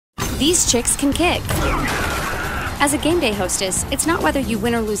These chicks can kick. As a game day hostess, it's not whether you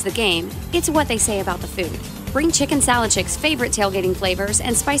win or lose the game, it's what they say about the food. Bring Chicken Salad Chick's favorite tailgating flavors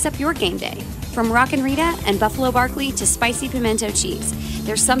and spice up your game day. From Rockin' Rita and Buffalo Barkley to spicy pimento cheese,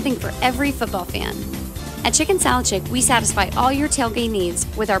 there's something for every football fan. At Chicken Salad Chick, we satisfy all your tailgate needs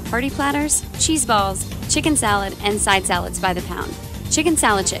with our party platters, cheese balls, chicken salad, and side salads by the pound. Chicken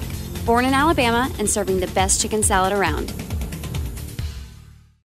Salad Chick, born in Alabama and serving the best chicken salad around.